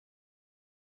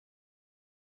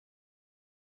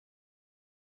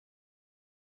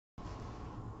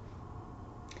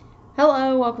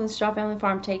Hello, welcome to Straw Family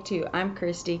Farm Take 2. I'm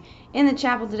Christy. In the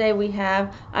chapel today we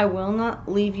have, I will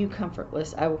not leave you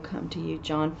comfortless. I will come to you,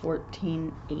 John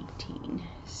 14:18.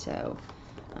 So,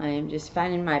 I am just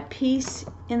finding my peace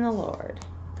in the Lord.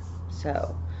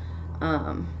 So,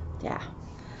 yeah.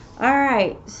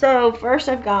 Alright, so first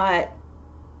I've got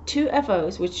two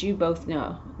FOs, which you both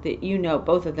know, that you know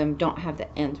both of them don't have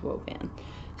the ends woven.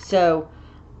 So,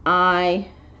 I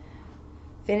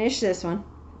finished this one,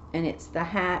 and it's the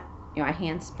hat. You know, I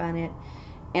hand spun it,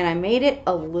 and I made it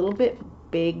a little bit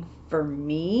big for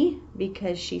me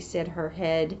because she said her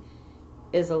head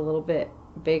is a little bit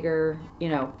bigger. You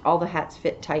know, all the hats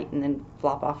fit tight and then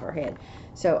flop off her head.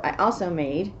 So I also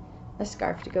made a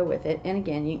scarf to go with it, and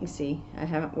again, you can see I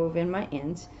haven't woven my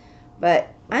ends,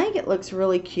 but I think it looks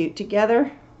really cute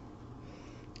together.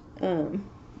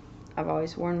 I've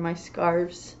always worn my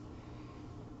scarves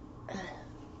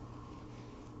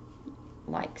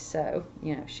like so.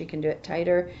 You know, she can do it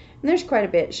tighter, and there's quite a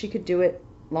bit. She could do it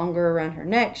longer around her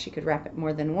neck. She could wrap it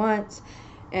more than once,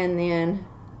 and then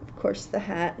of course the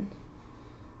hat.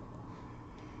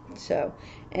 So,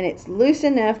 and it's loose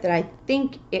enough that I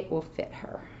think it will fit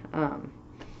her.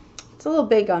 It's a little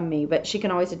big on me, but she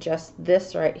can always adjust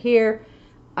this right here.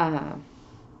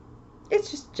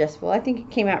 It's just adjustable. I think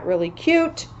it came out really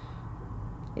cute.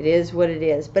 It is what it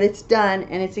is, but it's done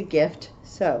and it's a gift.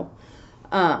 So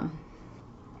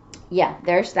yeah,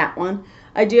 there's that one.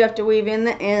 I do have to weave in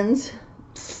the ends.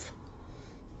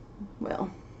 Well,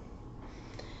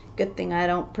 good thing I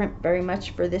don't print very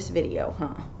much for this video,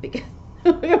 huh? Because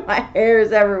my hair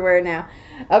is everywhere now.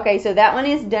 Okay, so that one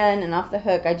is done and off the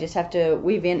hook. I just have to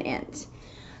weave in ends.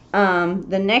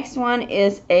 The next one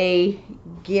is a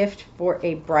gift for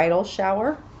a bridal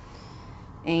shower.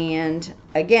 And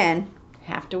again,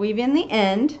 have to weave in the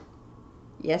end.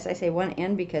 Yes, I say one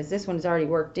end because this one's already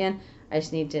worked in. I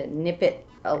just need to nip it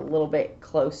a little bit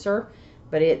closer,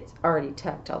 but it's already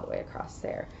tucked all the way across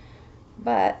there.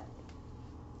 But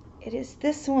it is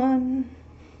this one.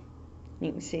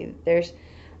 You can see there's,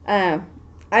 I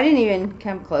didn't even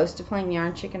come close to playing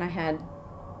yarn chicken. I had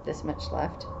this much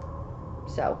left.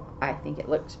 So I think it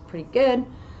looks pretty good.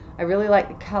 I really like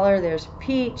the color. There's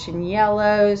peach and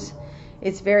yellows.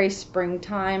 It's very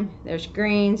springtime. There's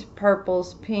greens,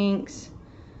 purples, pinks.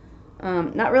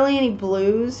 Not really any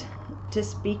blues to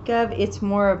speak of. It's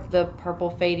more of the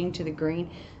purple fading to the green.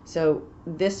 So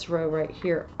this row right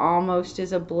here almost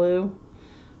is a blue,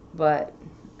 but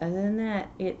other than that,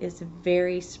 it is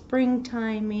very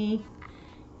springtimey,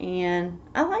 and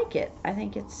I like it. I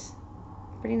think it's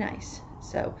pretty nice.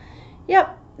 So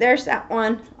yep, there's that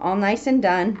one, all nice and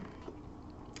done.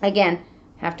 Again,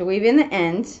 have to weave in the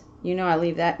ends. You know, I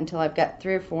leave that until I've got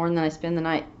 3 or 4, and then I spend the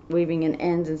night weaving in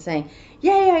ends and saying,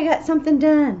 yay, I got something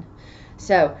done.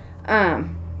 So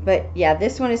but yeah,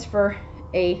 this one is for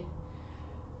a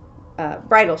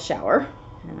bridal shower,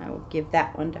 and I will give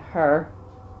that one to her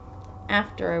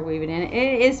after I weave it in.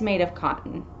 It is made of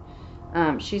cotton.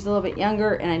 She's a little bit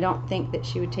younger, and I don't think that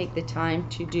she would take the time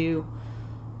to do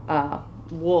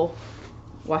wool,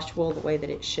 washed wool, the way that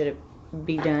it should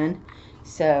be done.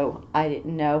 So I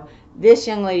didn't know. This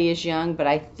young lady is young, but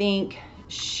I think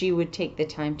she would take the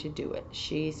time to do it.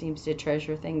 She seems to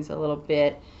treasure things a little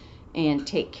bit and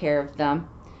take care of them.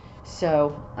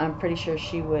 So I'm pretty sure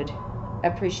she would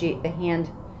appreciate the hand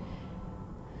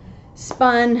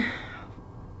spun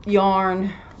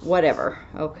yarn, whatever.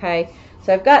 Okay,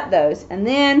 so I've got those, and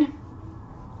then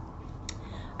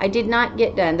I did not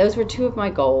get done. Those were 2 of my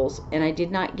goals, and I did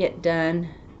not get done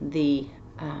the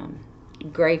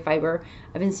gray fiber.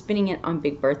 I've been spinning it on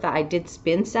Big Bertha. I did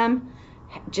spin some,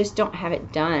 just don't have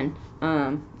it done.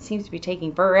 It seems to be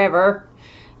taking forever.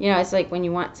 You know, it's like when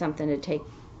you want something to take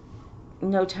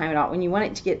no time at all. When you want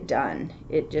it to get done,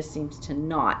 it just seems to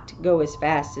not go as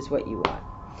fast as what you want.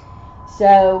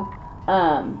 So,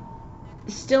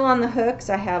 still on the hooks,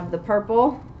 I have the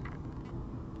purple.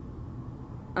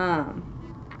 And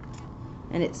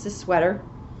it's the sweater.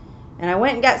 And I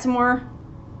went and got some more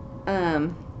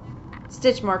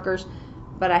stitch markers,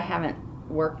 but I haven't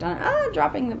worked on it.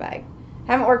 Dropping the bag.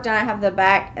 Haven't worked on it. I have the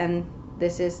back, and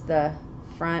this is the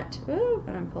front. Ooh,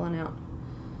 but I'm pulling out.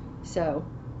 So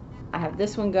I have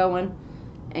this one going,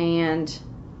 and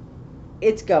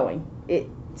it's going.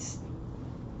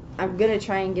 I'm gonna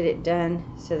try and get it done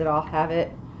so that I'll have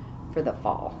it for the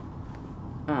fall.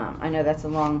 I know that's a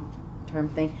long-term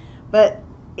thing, but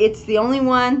it's the only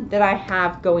one that I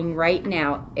have going right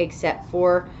now, except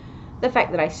for the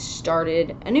fact that I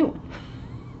started a new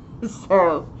one.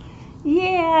 So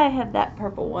yeah, I have that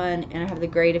purple one, and I have the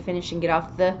gray to finish and get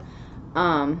off the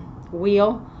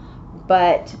wheel.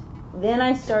 But then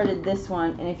I started this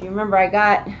one, and if you remember, I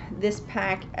got this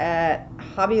pack at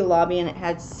Hobby Lobby, and it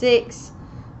had 6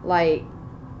 like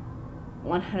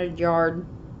 100-yard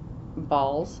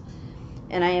balls,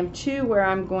 and I am 2 where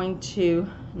I'm going to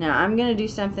do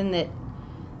something that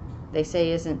they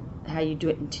say isn't how you do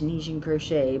it in Tunisian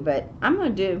crochet, but I'm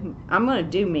gonna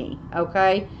do me.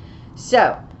 Okay,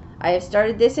 so I have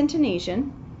started this in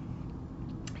Tunisian,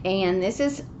 and this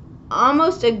is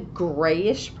almost a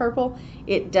grayish purple.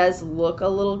 It does look a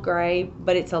little gray,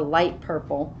 but it's a light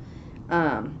purple.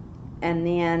 And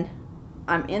then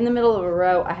I'm in the middle of a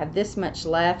row. I have this much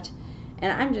left,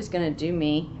 and I'm just gonna do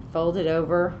me, fold it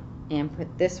over and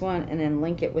put this one and then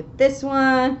link it with this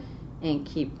one and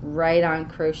keep right on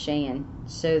crocheting,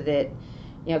 so that,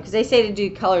 you know, because they say to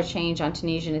do color change on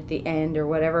Tunisian at the end or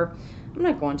whatever. I'm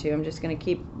not going to. I'm just going to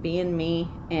keep being me,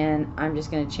 and I'm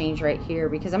just going to change right here,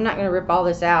 because I'm not going to rip all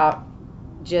this out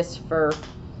just for,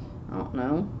 I don't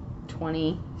know,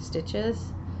 20 stitches.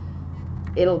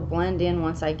 It'll blend in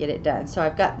once I get it done. So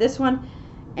I've got this one,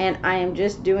 and I am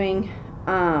just doing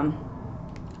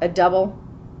a double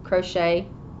crochet,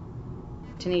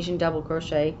 Tunisian double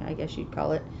crochet, I guess you'd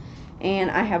call it.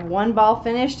 And I have one ball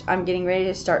finished. I'm getting ready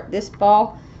to start this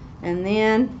ball, and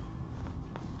then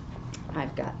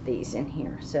I've got these in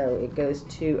here. So it goes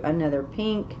to another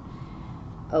pink,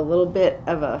 a little bit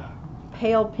of a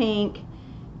pale pink,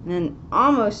 and then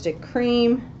almost a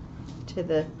cream to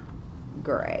the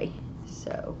gray.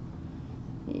 So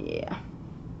yeah,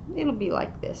 it'll be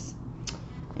like this.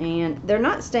 And they're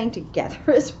not staying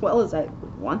together as well as I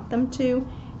want them to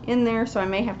in there, so I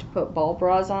may have to put ball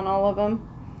bras on all of them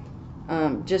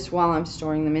just while I'm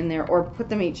storing them in there, or put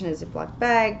them each in a Ziploc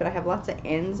bag, but I have lots of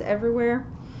ends everywhere.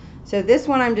 So this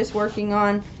one I'm just working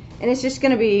on, and it's just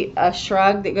going to be a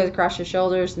shrug that goes across your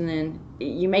shoulders, and then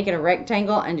you make it a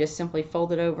rectangle and just simply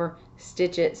fold it over,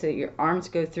 stitch it so that your arms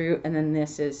go through, and then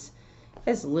this is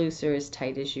as loose or as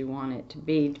tight as you want it to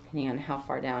be, depending on how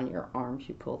far down your arms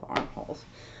you pull the armholes.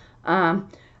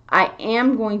 I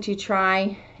am going to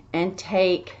try and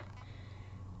take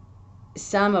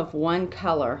some of one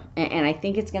color, and I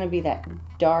think it's going to be that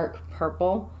dark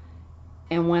purple,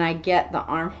 and when I get the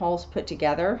armholes put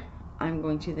together, I'm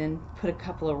going to then put a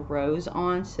couple of rows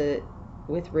on, so that,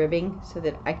 with ribbing, so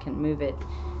that I can move it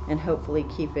and hopefully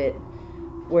keep it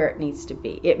where it needs to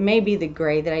be. It may be the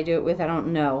gray that I do it with, I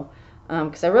don't know,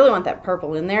 because I really want that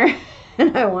purple in there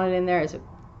and I want it in there as a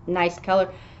nice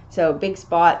color. So big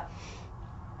spot,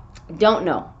 don't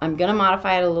know. I'm gonna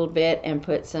modify it a little bit and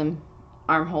put some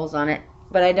armholes on it,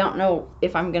 but I don't know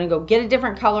if I'm gonna go get a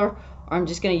different color, or I'm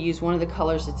just gonna use one of the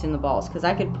colors that's in the balls, because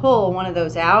I could pull one of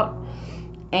those out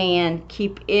and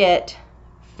keep it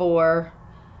for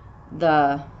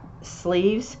the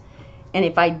sleeves. And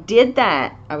if I did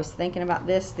that, I was thinking about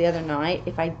this the other night,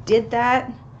 if I did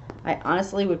that, I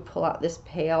honestly would pull out this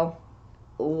pale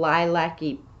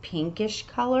lilac-y pinkish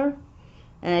color,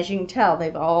 and as you can tell,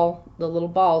 they've all, the little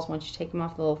balls, once you take them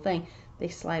off the little thing, they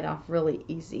slide off really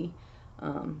easy.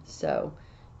 So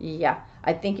yeah,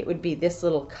 I think it would be this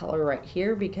little color right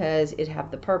here, because it'd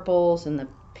have the purples and the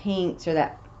pinks, or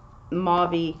that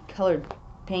mauve-y colored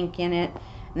pink in it,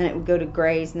 and then it would go to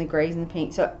grays and the grays and the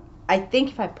pink. So I think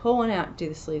if I pull one out and do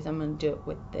the sleeves, I'm going to do it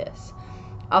with this.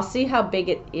 I'll see how big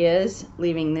it is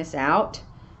leaving this out,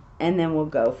 and then we'll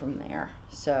go from there.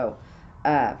 So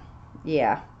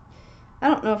yeah, I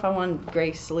don't know if I want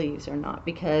gray sleeves or not,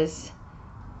 because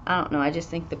I don't know, I just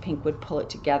think the pink would pull it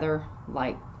together,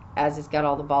 like as it's got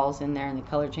all the balls in there and the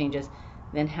color changes,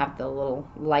 then have the little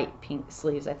light pink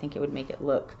sleeves. I think it would make it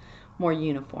look more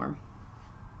uniform.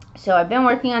 So I've been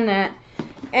working on that,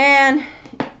 and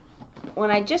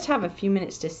when I just have a few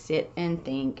minutes to sit and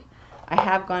think, I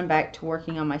have gone back to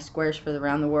working on my squares for the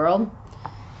Around the World,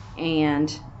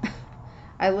 and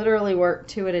I literally work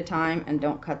 2 at a time and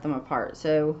don't cut them apart.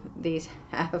 So these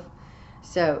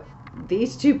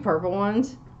 2 purple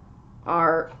ones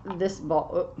are this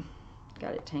ball. Oh,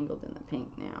 got it tangled in the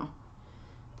pink now.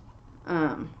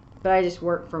 But I just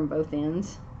work from both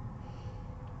ends,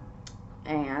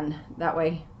 and that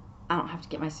way I don't have to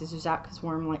get my scissors out, because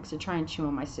Worm likes to try and chew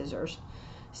on my scissors.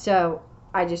 So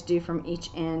I just do from each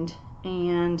end,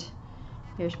 and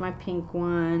here's my pink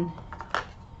one,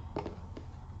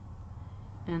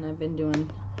 and I've been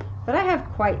doing, but I have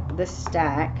quite the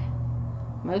stack,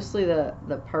 mostly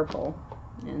the purple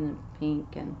and the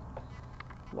pink and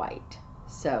white.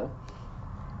 So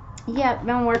yeah,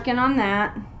 been working on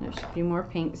that. There's a few more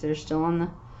pinks that are still on the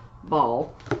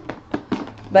ball,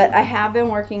 but I have been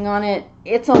working on it.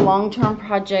 It's a long-term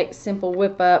project, simple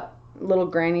whip up little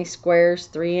granny squares,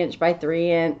 3" by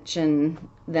 3", and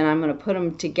then I'm going to put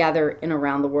them together in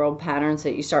Around the World pattern. So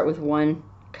you start with one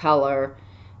color,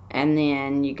 and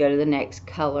then you go to the next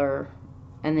color,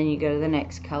 and then you go to the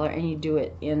next color, and you do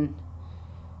it in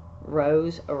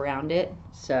rows around it.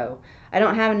 So I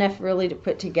don't have enough really to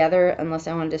put together unless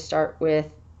I wanted to start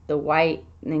with the white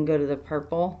and then go to the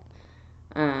purple.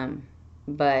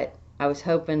 But I was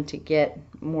hoping to get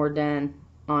more done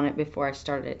on it before I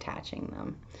started attaching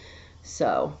them.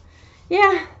 So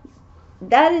yeah,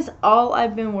 that is all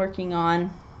I've been working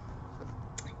on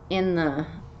in the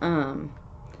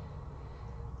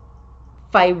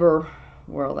fiber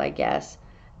world, I guess.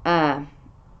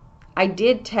 I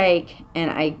did take,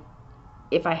 and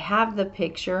if I have the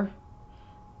picture,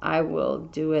 I will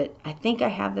do it. I think I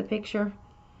have the picture.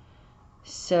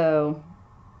 So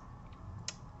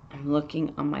I'm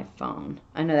looking on my phone.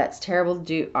 I know that's terrible to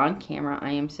do on camera.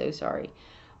 I am so sorry.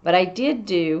 But I did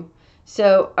do,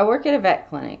 so I work at a vet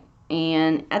clinic,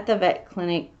 and at the vet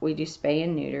clinic we do spay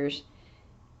and neuters.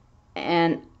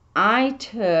 And I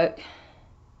took,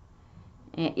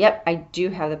 yep, I do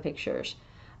have the pictures.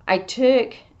 I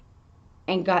took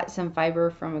and got some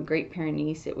fiber from a Great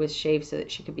Pyrenees. It was shaved so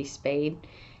that she could be spayed.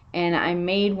 And I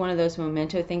made one of those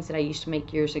memento things that I used to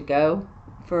make years ago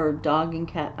for dog and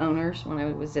cat owners when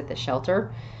I was at the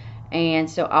shelter. And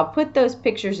so I'll put those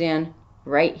pictures in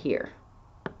right here.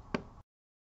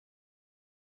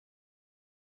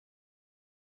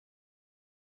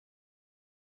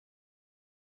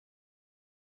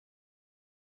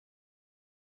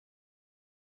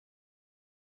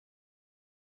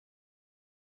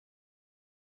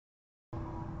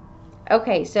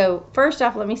 Okay, so first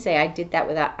off, let me say I did that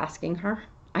without asking her.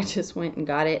 I just went and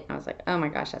got it. And I was like, oh my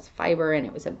gosh, that's fiber. And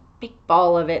it was a big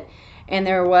ball of it. And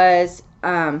there was,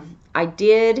 I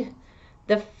did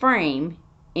the frame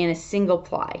in a single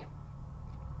ply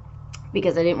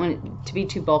because I didn't want it to be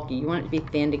too bulky. You want it to be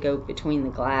thin to go between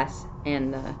the glass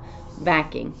and the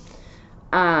backing.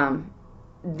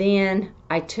 Then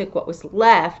I took what was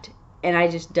left and I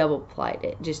just double plied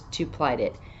it, just two plied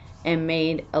it, and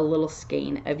made a little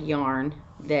skein of yarn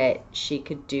that she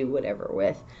could do whatever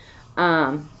with.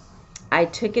 I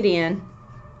took it in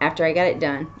after I got it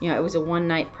done. You know, it was a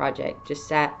one-night project. Just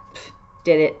sat,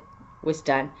 did it, was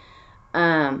done.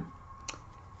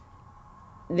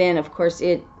 Then, of course,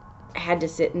 it had to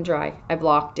sit and dry. I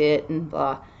blocked it and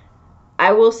blah.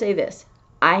 I will say this.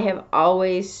 I have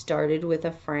always started with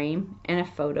a frame and a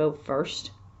photo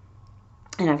first.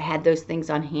 And I've had those things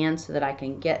on hand so that I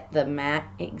can get the mat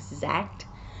exact.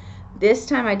 This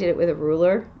time I did it with a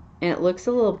ruler, and it looks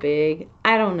a little big.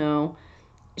 I don't know.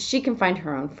 She can find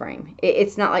her own frame.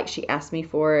 It's not like she asked me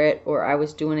for it or I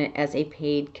was doing it as a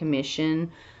paid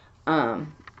commission. I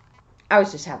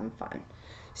was just having fun.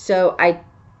 So I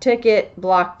took it,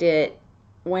 blocked it.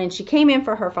 When she came in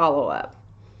for her follow-up,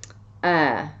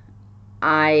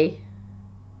 I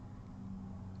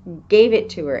gave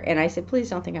it to her, and I said, please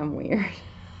don't think I'm weird.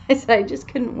 I said, I just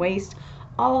couldn't waste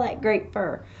all that great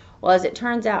fur. Well, as it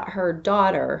turns out, her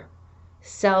daughter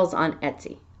sells on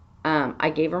Etsy.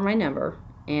 I gave her my number,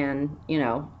 and, you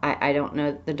know, I don't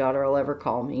know that the daughter will ever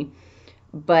call me,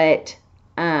 but,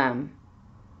 and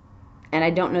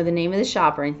I don't know the name of the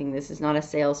shop or anything. This is not a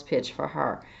sales pitch for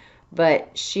her,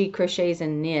 but she crochets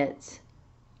and knits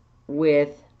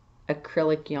with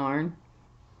acrylic yarn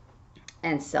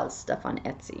and sells stuff on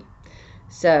Etsy.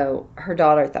 So her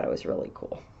daughter thought it was really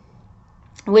cool,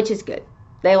 which is good.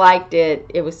 They liked it.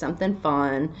 It was something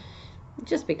fun,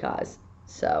 just because.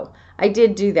 So I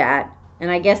did do that, and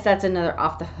I guess that's another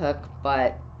off the hook,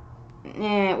 but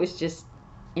it was just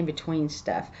in between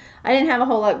stuff. I didn't have a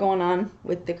whole lot going on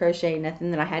with the crochet, nothing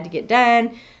that I had to get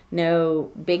done,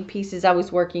 no big pieces I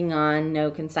was working on, no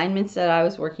consignments that I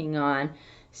was working on.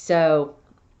 So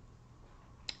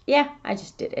yeah, I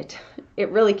just did it. It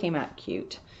really came out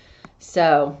cute.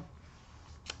 So,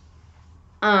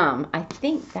 I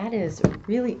think that is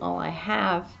really all I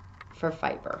have for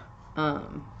fiber.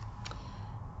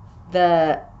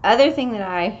 The other thing that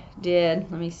I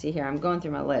did, let me see here. I'm going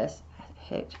through my list.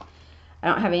 I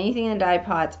don't have anything in the dye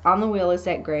pots. On the wheel is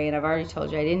that gray, and I've already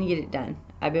told you I didn't get it done.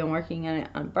 I've been working on it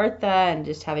on Bertha and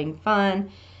just having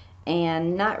fun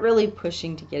and not really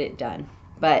pushing to get it done.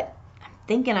 But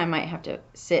thinking I might have to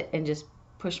sit and just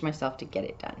push myself to get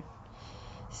it done.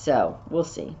 So we'll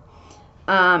see.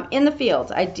 In the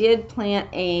fields, I did plant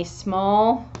a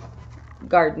small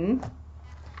garden,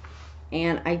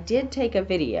 and I did take a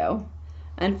video.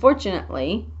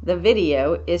 Unfortunately, the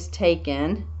video is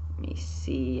taken. Let me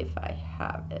see if I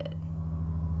have it.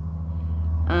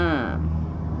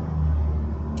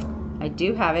 I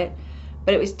do have it,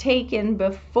 but it was taken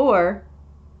before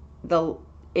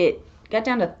it got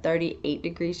down to 38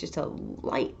 degrees, just a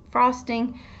light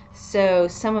frosting. So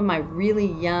some of my really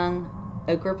young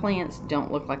okra plants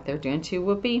don't look like they're doing too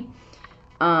whoopee.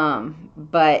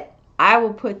 But I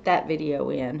will put that video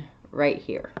in right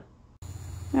here.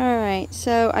 Alright,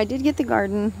 so I did get the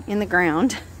garden in the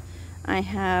ground. I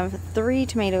have 3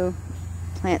 tomato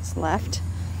plants left.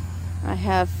 I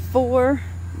have 4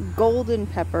 golden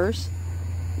peppers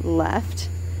left.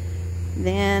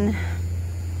 Then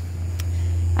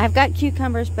I've got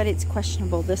cucumbers, but it's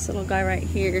questionable. This little guy right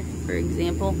here, for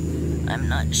example, I'm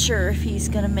not sure if he's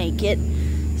gonna make it.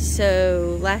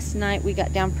 So last night we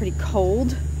got down pretty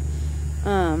cold.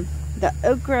 The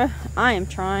okra, I am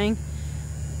trying,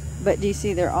 but do you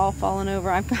see they're all falling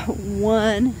over? I've got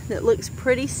one that looks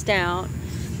pretty stout.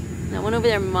 That one over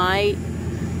there might,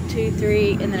 2,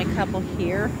 3, and then a couple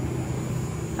here.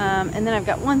 And then I've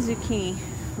got one zucchini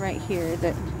right here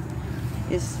that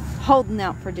is holding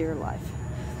out for dear life.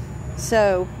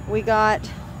 So we got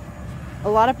a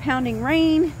lot of pounding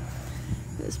rain.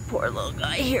 This poor little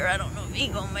guy here, I don't know if he's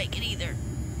gonna make it either.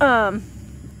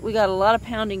 We got a lot of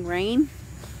pounding rain,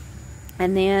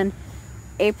 and then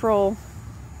April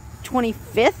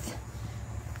 25th,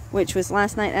 which was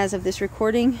last night as of this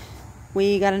recording,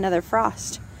 we got another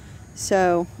frost.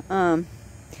 So I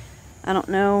don't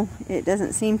know, it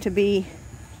doesn't seem to be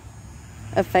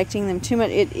affecting them too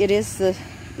much. It is the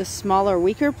smaller,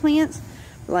 weaker plants.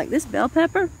 Like this bell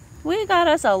pepper, we got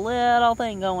us a little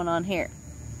thing going on here.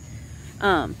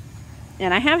 And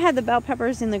I have had the bell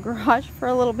peppers in the garage for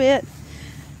a little bit.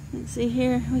 Let's see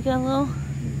here, we got a little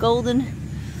golden,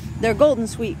 they're golden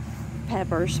sweet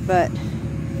peppers,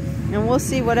 and we'll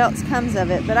see what else comes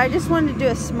of it. But I just wanted to do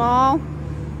a small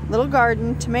little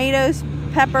garden, tomatoes,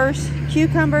 peppers,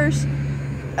 cucumbers,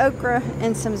 okra,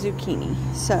 and some zucchini.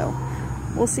 So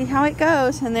we'll see how it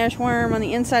goes. And there's worm on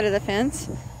the inside of the fence.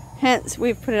 Hence,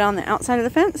 we've put it on the outside of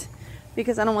the fence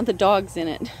because I don't want the dogs in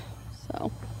it.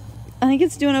 So I think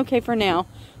it's doing okay for now,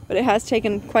 but it has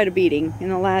taken quite a beating in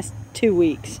the last 2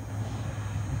 weeks.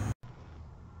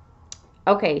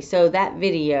 Okay, so that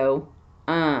video,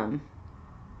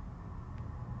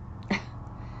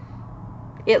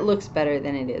 it looks better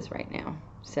than it is right now.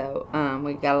 So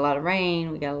we got a lot of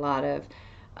rain, we got a lot of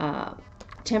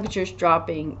temperatures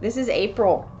dropping. This is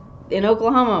April in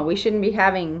Oklahoma. We shouldn't be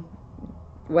having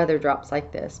weather drops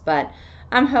like this, but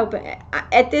I'm hoping,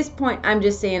 at this point I'm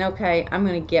just saying, okay, I'm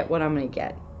gonna get what I'm gonna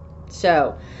get.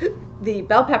 So the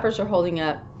bell peppers are holding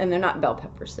up, and they're not bell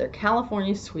peppers, they're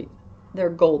California sweet, they're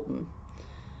golden.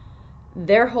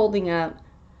 They're holding up.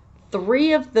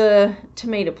 3 of the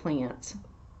tomato plants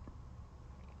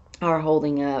are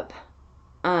holding up.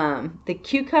 The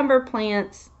cucumber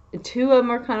plants, 2 of them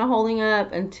are kind of holding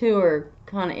up and 2 are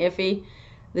kind of iffy.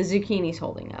 The zucchini's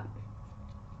holding up.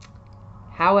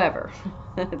 However,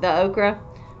 the okra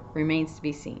remains to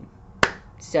be seen.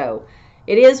 So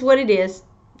it is what it is,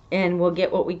 and we'll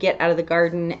get what we get out of the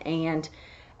garden. And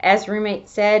as roommate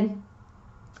said,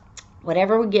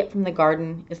 whatever we get from the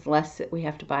garden is less that we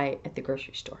have to buy at the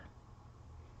grocery store.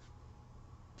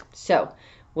 So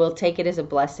we'll take it as a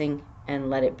blessing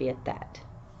and let it be at that.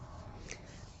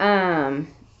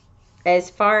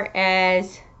 As far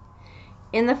as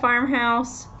in the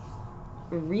farmhouse,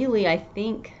 really, I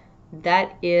think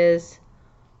that is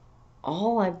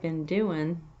all I've been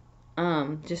doing.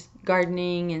 Just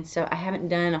gardening and stuff. I haven't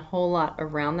done a whole lot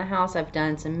around the house. I've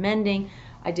done some mending.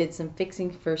 I did some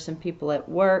fixing for some people at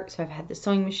work, so I've had the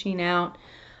sewing machine out.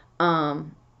 I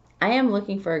am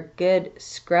looking for a good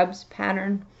scrubs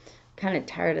pattern. Kind of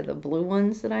tired of the blue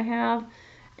ones that I have,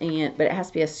 but it has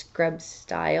to be a scrub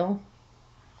style.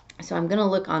 So I'm gonna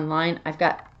look online. I've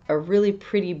got a really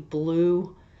pretty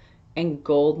blue and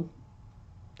gold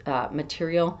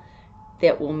material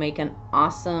that will make an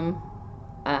awesome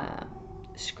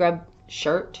scrub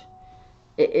shirt.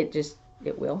 It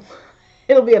will.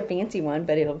 It'll be a fancy one,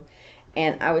 but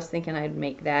and I was thinking I'd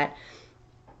make that.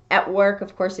 At work,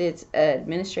 of course, it's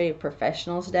Administrative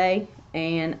Professionals Day,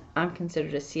 and I'm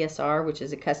considered a CSR, which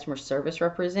is a Customer Service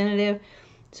Representative,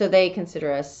 so they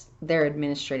consider us their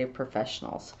administrative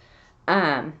professionals.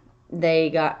 They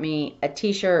got me a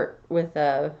t-shirt with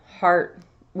a heart.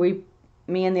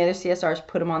 Me and the other CSRs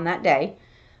put them on that day,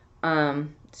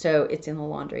 so it's in the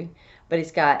laundry, but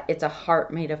it's a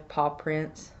heart made of paw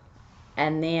prints.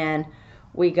 And then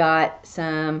we got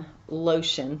some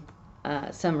lotion,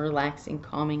 some relaxing,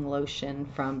 calming lotion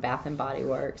from Bath and Body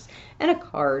Works, and a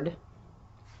card.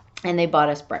 And they bought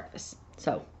us breakfast.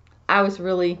 So I've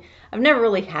never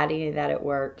really had any of that at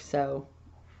work. So,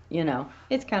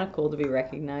 it's kind of cool to be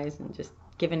recognized and just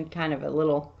given kind of a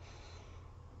little,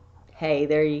 hey,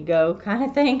 there you go kind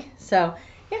of thing. So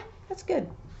yeah, that's good.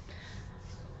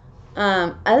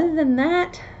 Other than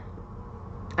that,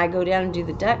 I go down and do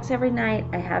the ducks every night.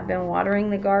 I have been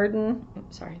watering the garden.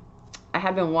 Oops, sorry. I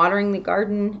have been watering the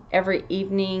garden every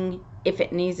evening if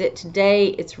it needs it. Today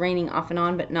it's raining off and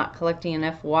on, but not collecting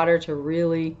enough water to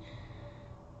really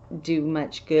do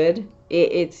much good.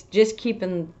 It's just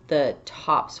keeping the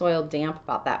topsoil damp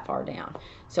about that far down.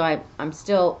 So I'm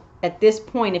still, at this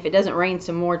point, if it doesn't rain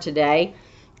some more today,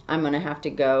 I'm going to have to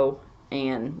go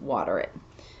and water it.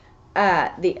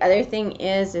 The other thing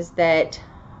is that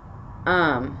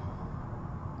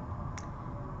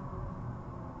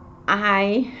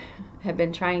I have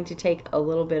been trying to take a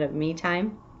little bit of me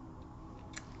time.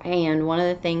 And one of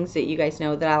the things that you guys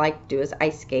know that I like to do is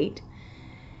ice skate.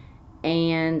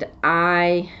 And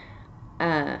I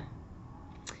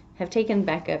have taken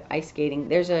back up ice skating.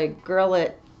 There's a girl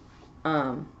at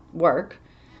work,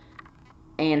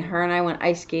 and her and I went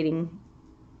ice skating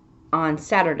on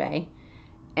Saturday.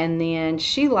 And then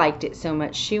she liked it so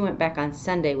much, she went back on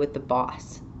Sunday with the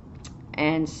boss.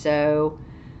 And so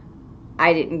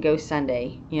I didn't go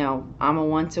Sunday. You know, I'm a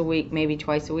once a week, maybe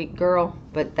twice a week girl,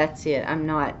 but that's it.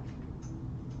 I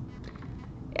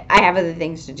have other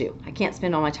things to do. I can't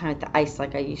spend all my time at the ice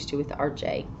like I used to with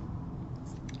RJ.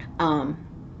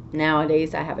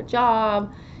 Nowadays I have a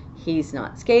job. He's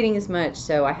not skating as much,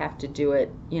 so I have to do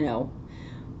it, you know.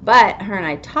 But her and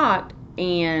I talked,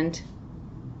 and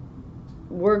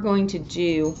we're going to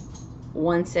do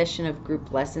one session of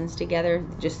group lessons together,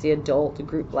 just the adult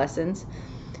group lessons,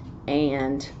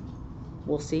 and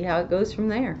we'll see how it goes from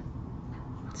there.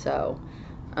 So,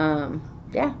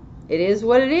 yeah, it is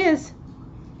what it is.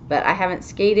 But I haven't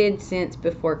skated since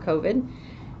before COVID,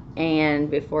 and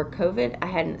before COVID, I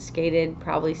hadn't skated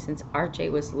probably since RJ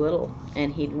was little,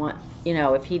 and he'd want, you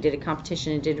know, if he did a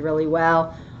competition and did really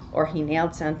well, or he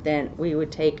nailed something, we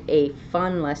would take a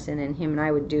fun lesson, and him and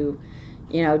I would do,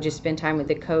 you know, just spend time with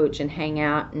the coach and hang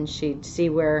out, and she'd see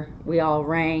where we all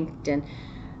ranked, and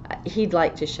he'd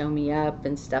like to show me up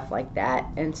and stuff like that.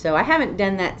 And so I haven't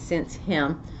done that since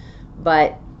him,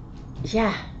 but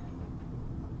yeah,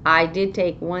 I did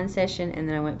take one session, and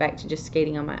then I went back to just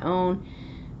skating on my own.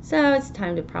 So it's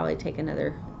time to probably take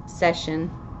another session,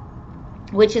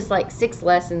 which is like 6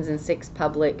 lessons and 6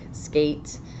 public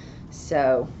skates.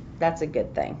 So that's a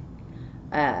good thing.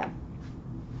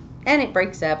 And it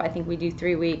breaks up. I think we do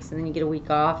 3 weeks, and then you get a week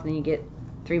off, and then you get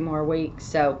 3 more weeks.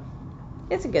 So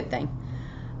it's a good thing.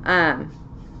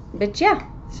 But yeah,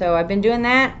 so I've been doing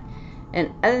that. And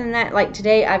other than that, like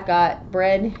today, I've got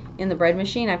bread in the bread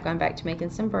machine. I've gone back to making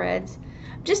some breads.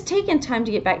 Just taking time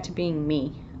to get back to being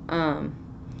me.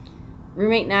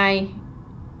 Roommate and I,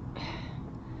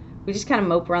 we just kind of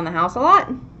mope around the house a lot.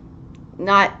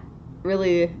 Not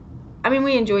really, I mean,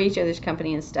 we enjoy each other's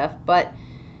company and stuff, but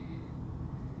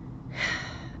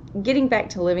getting back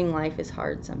to living life is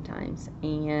hard sometimes.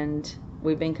 And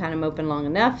we've been kind of moping long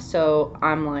enough, so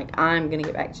I'm like, I'm going to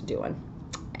get back to doing.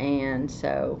 And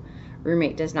so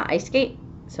roommate does not ice skate,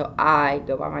 so I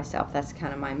go by myself. That's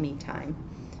kind of my me time.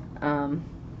 And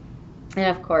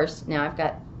of course, now I've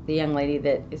got the young lady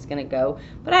that is going to go,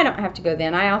 but I don't have to go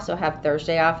then. I also have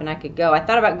Thursday off, and I could go. I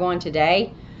thought about going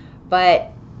today,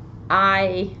 but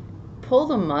I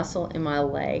pulled a muscle in my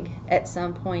leg at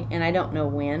some point, and I don't know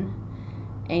when.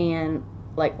 And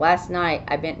like last night,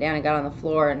 I bent down and got on the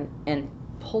floor and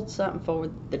pulled something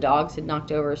forward the dogs had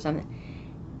knocked over or something.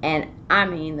 And I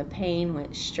mean, the pain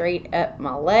went straight up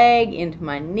my leg, into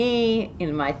my knee,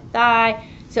 into my thigh.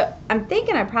 So I'm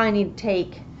thinking I probably need to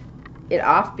take it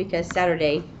off, because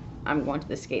Saturday I'm going to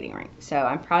the skating rink. So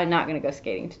I'm probably not going to go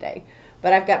skating today.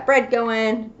 But I've got bread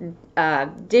going,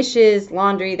 dishes,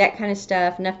 laundry, that kind of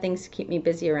stuff. Enough things to keep me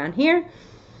busy around here.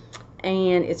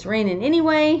 And it's raining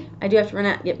anyway. I do have to run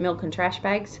out and get milk and trash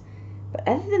bags. But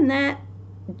other than that,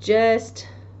 just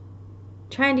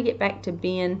trying to get back to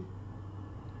being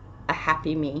a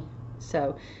happy me.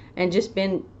 So, and just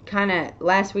been kind of,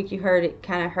 last week you heard it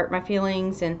kind of hurt my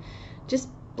feelings and just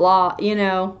blah, you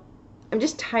know. I'm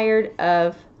just tired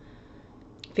of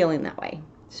feeling that way.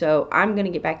 So I'm going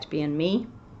to get back to being me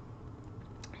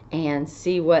and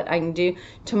see what I can do.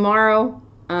 Tomorrow,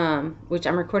 which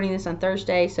I'm recording this on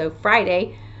Thursday, so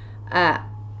Friday, I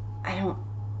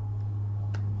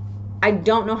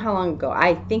don't know how long ago.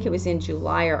 I think it was in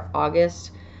July or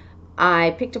August.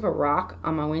 I picked up a rock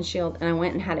on my windshield, and I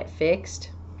went and had it fixed.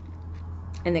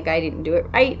 And the guy didn't do it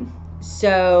right.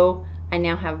 So I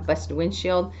now have a busted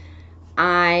windshield.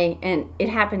 And it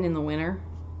happened in the winter,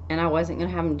 and I wasn't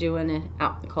going to have him doing it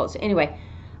out in the cold. So anyway,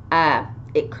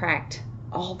 it cracked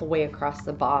all the way across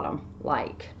the bottom,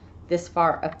 like this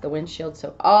far up the windshield.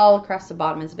 So all across the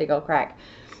bottom is a big old crack.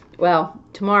 Well,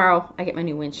 tomorrow I get my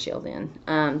new windshield in.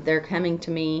 They're coming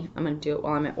to me. I'm going to do it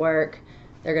while I'm at work.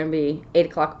 They're going to be 8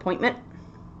 o'clock appointment.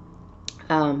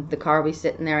 The car will be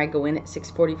sitting there. I go in at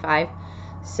 6:45.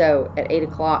 So at 8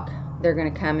 o'clock, they're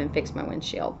going to come and fix my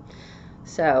windshield.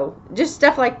 So just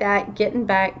stuff like that, getting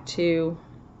back to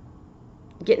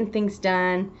getting things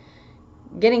done,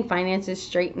 getting finances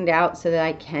straightened out so that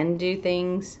I can do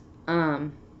things,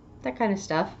 that kind of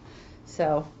stuff.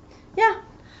 So, yeah.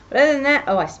 But other than that,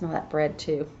 oh, I smell that bread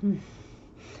too.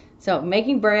 So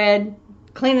making bread,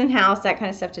 cleaning house, that kind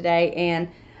of stuff today. And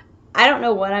I don't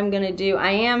know what I'm going to do.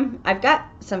 I've got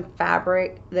some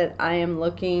fabric that I am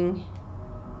looking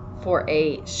for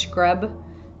a scrub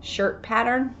shirt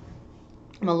pattern.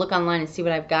 I'm going to look online and see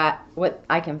what I've got, what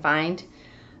I can find.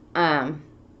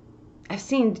 I've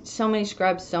seen so many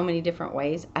scrubs so many different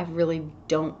ways. I really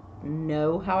don't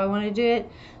know how I want to do it.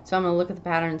 So I'm going to look at the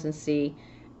patterns and see,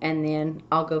 and then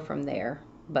I'll go from there.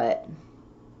 But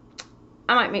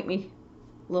I might make me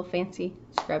a little fancy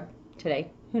scrub today.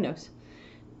 Who knows?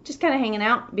 Just kind of hanging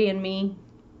out, being me,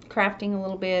 crafting a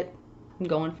little bit, and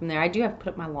going from there. I do have to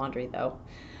put up my laundry, though.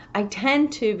 I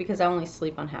tend to, because I only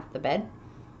sleep on half the bed.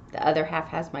 The other half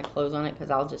has my clothes on it,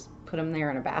 because I'll just put them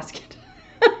there in a basket.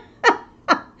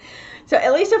 So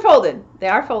at least they're folded. They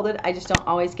are folded. I just don't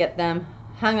always get them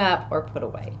hung up or put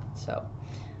away. So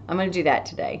I'm going to do that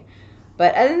today.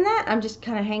 But other than that, I'm just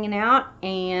kind of hanging out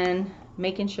and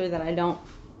making sure that I don't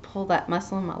pull that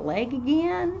muscle in my leg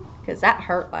again, because that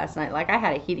hurt last night. Like I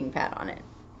had a heating pad on it.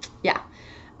 Yeah.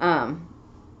 I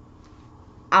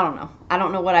don't know. I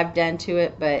don't know what I've done to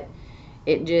it, but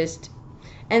it just,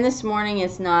 and this morning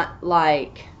it's not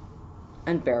like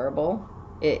unbearable.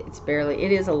 It's barely,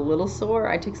 it is a little sore.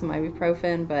 I took some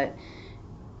ibuprofen, but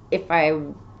if I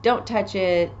don't touch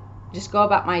it, just go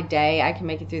about my day, I can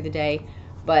make it through the day.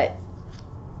 But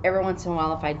every once in a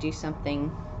while, if I do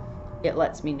something, it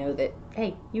lets me know that,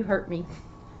 hey, you hurt me.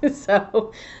 So,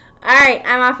 all right,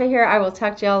 I'm off of here. I will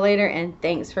talk to y'all later, and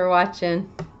thanks for watching.